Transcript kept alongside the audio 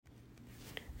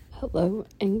Hello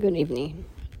and good evening.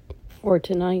 For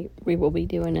tonight, we will be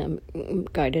doing a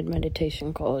guided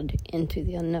meditation called Into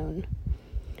the Unknown.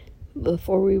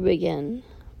 Before we begin,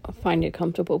 find a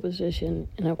comfortable position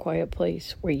in a quiet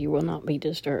place where you will not be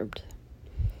disturbed.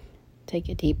 Take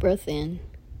a deep breath in,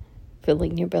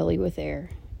 filling your belly with air,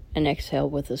 and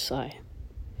exhale with a sigh.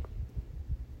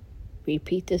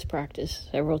 Repeat this practice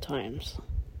several times,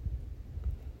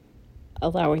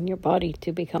 allowing your body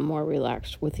to become more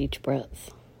relaxed with each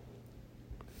breath.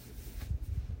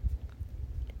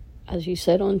 As you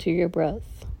settle into your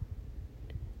breath,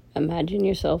 imagine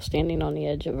yourself standing on the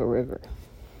edge of a river.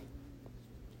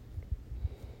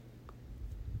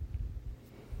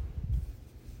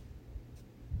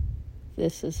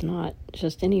 This is not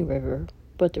just any river,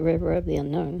 but the river of the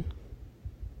unknown.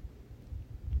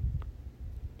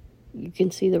 You can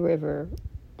see the river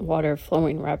water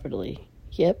flowing rapidly,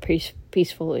 yet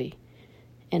peacefully,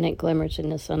 and it glimmers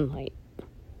in the sunlight.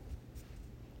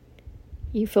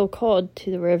 You feel called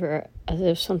to the river as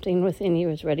if something within you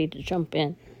is ready to jump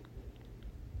in.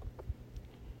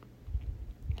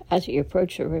 As you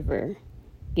approach the river,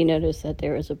 you notice that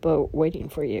there is a boat waiting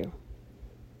for you.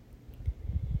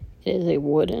 It is a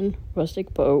wooden,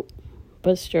 rustic boat,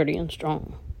 but sturdy and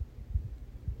strong.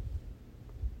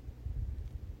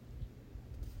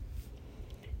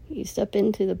 You step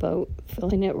into the boat,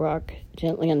 feeling it rock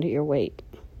gently under your weight.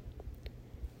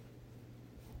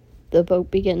 The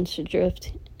boat begins to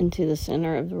drift into the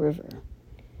center of the river,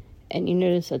 and you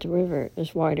notice that the river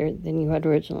is wider than you had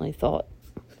originally thought.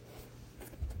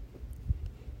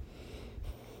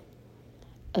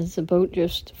 As the boat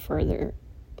drifts further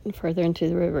and further into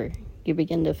the river, you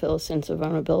begin to feel a sense of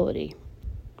vulnerability.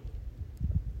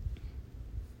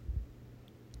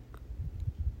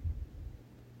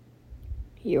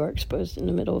 You are exposed in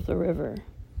the middle of the river,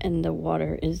 and the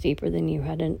water is deeper than you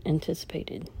had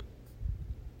anticipated.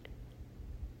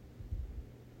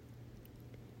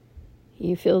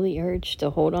 You feel the urge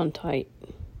to hold on tight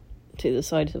to the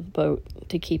sides of the boat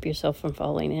to keep yourself from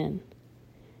falling in.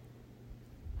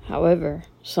 However,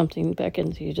 something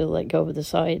beckons you to let go of the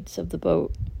sides of the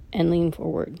boat and lean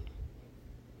forward.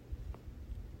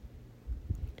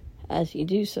 As you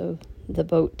do so, the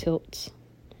boat tilts,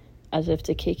 as if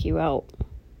to kick you out,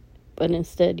 but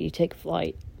instead you take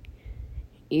flight.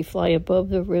 You fly above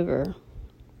the river,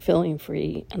 feeling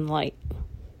free and light.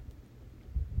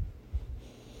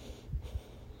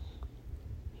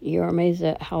 You are amazed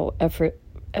at how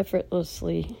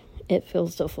effortlessly it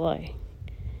feels to fly,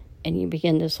 and you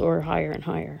begin to soar higher and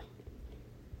higher.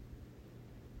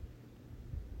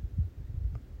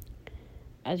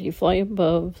 As you fly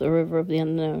above the river of the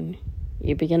unknown,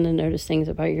 you begin to notice things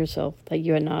about yourself that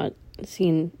you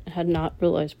had not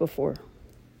realized before.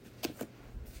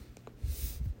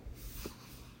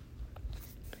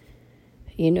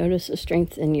 You notice the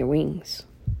strength in your wings,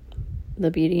 the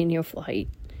beauty in your flight,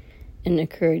 and the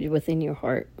courage within your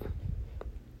heart.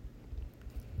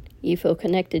 You feel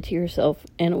connected to yourself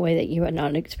in a way that you had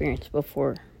not experienced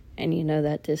before, and you know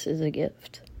that this is a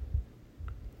gift.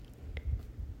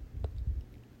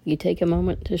 You take a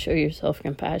moment to show yourself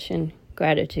compassion,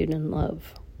 gratitude, and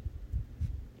love.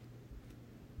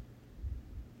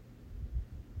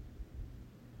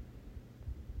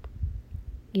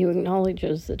 You acknowledge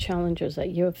the challenges that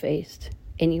you have faced,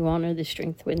 and you honor the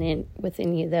strength within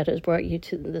you that has brought you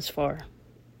to this far.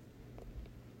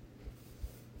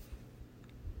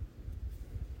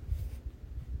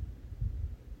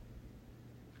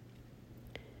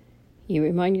 You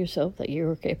remind yourself that you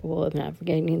are capable of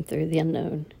navigating through the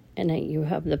unknown, and that you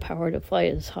have the power to fly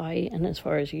as high and as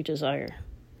far as you desire.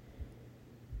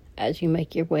 As you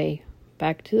make your way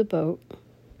back to the boat,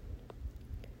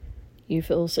 you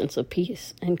feel a sense of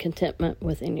peace and contentment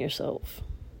within yourself.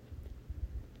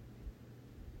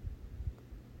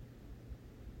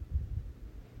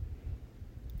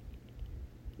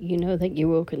 You know that you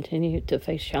will continue to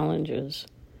face challenges,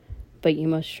 but you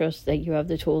must trust that you have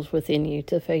the tools within you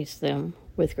to face them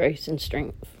with grace and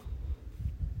strength.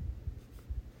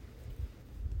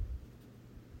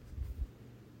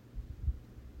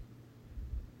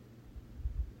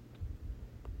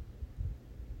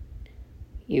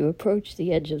 You approach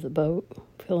the edge of the boat,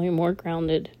 feeling more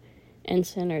grounded and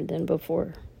centered than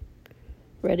before,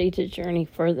 ready to journey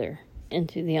further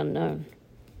into the unknown.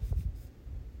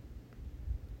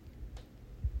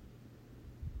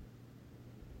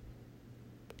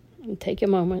 And take a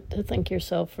moment to thank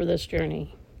yourself for this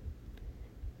journey.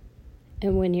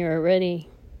 And when you are ready,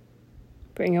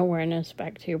 bring awareness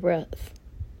back to your breath.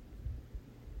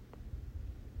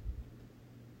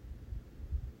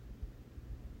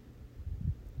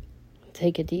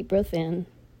 Take a deep breath in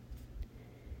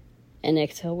and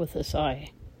exhale with a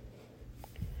sigh.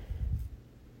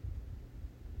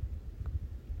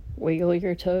 Wiggle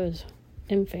your toes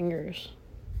and fingers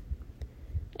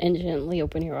and gently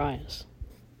open your eyes.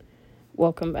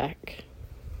 Welcome back.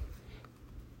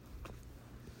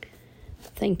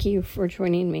 Thank you for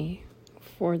joining me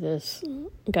for this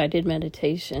guided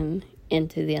meditation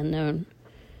into the unknown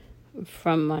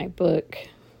from my book,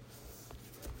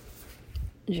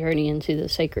 Journey into the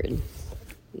Sacred.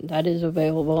 That is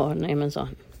available on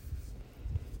Amazon.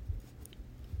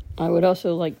 I would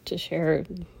also like to share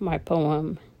my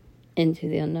poem, Into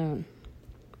the Unknown.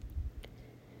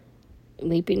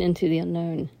 Leaping into the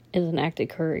unknown is an act of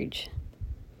courage.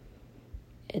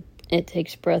 It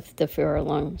takes breath to fill our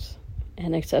lungs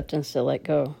and acceptance to let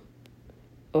go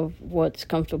of what's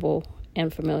comfortable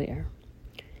and familiar.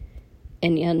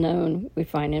 In the unknown, we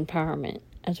find empowerment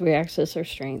as we access our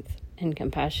strength and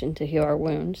compassion to heal our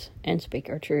wounds and speak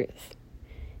our truth.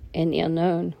 In the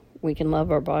unknown, we can love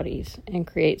our bodies and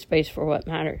create space for what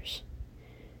matters.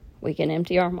 We can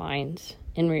empty our minds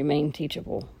and remain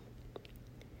teachable.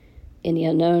 In the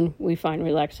unknown, we find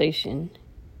relaxation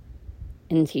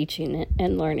in teaching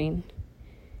and learning,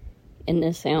 in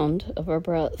the sound of our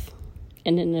breath,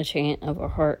 and in the chant of our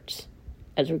hearts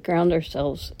as we ground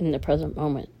ourselves in the present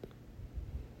moment.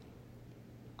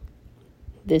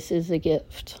 This is a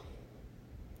gift.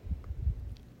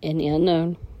 In the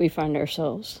unknown, we find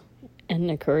ourselves and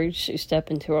the courage to step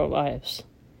into our lives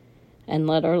and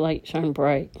let our light shine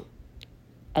bright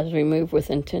as we move with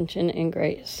intention and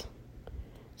grace.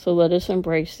 So let us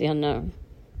embrace the unknown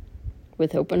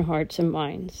with open hearts and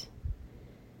minds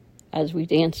as we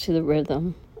dance to the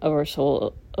rhythm of our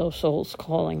soul's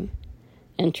calling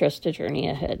and trust the journey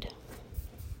ahead.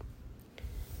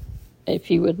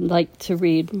 If you would like to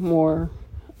read more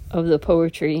of the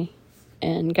poetry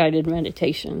and guided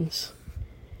meditations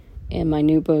in my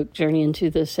new book, Journey into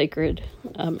the Sacred,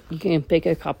 you can pick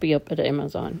a copy up at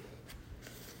Amazon.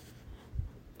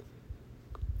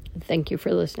 Thank you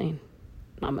for listening.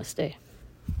 Namaste.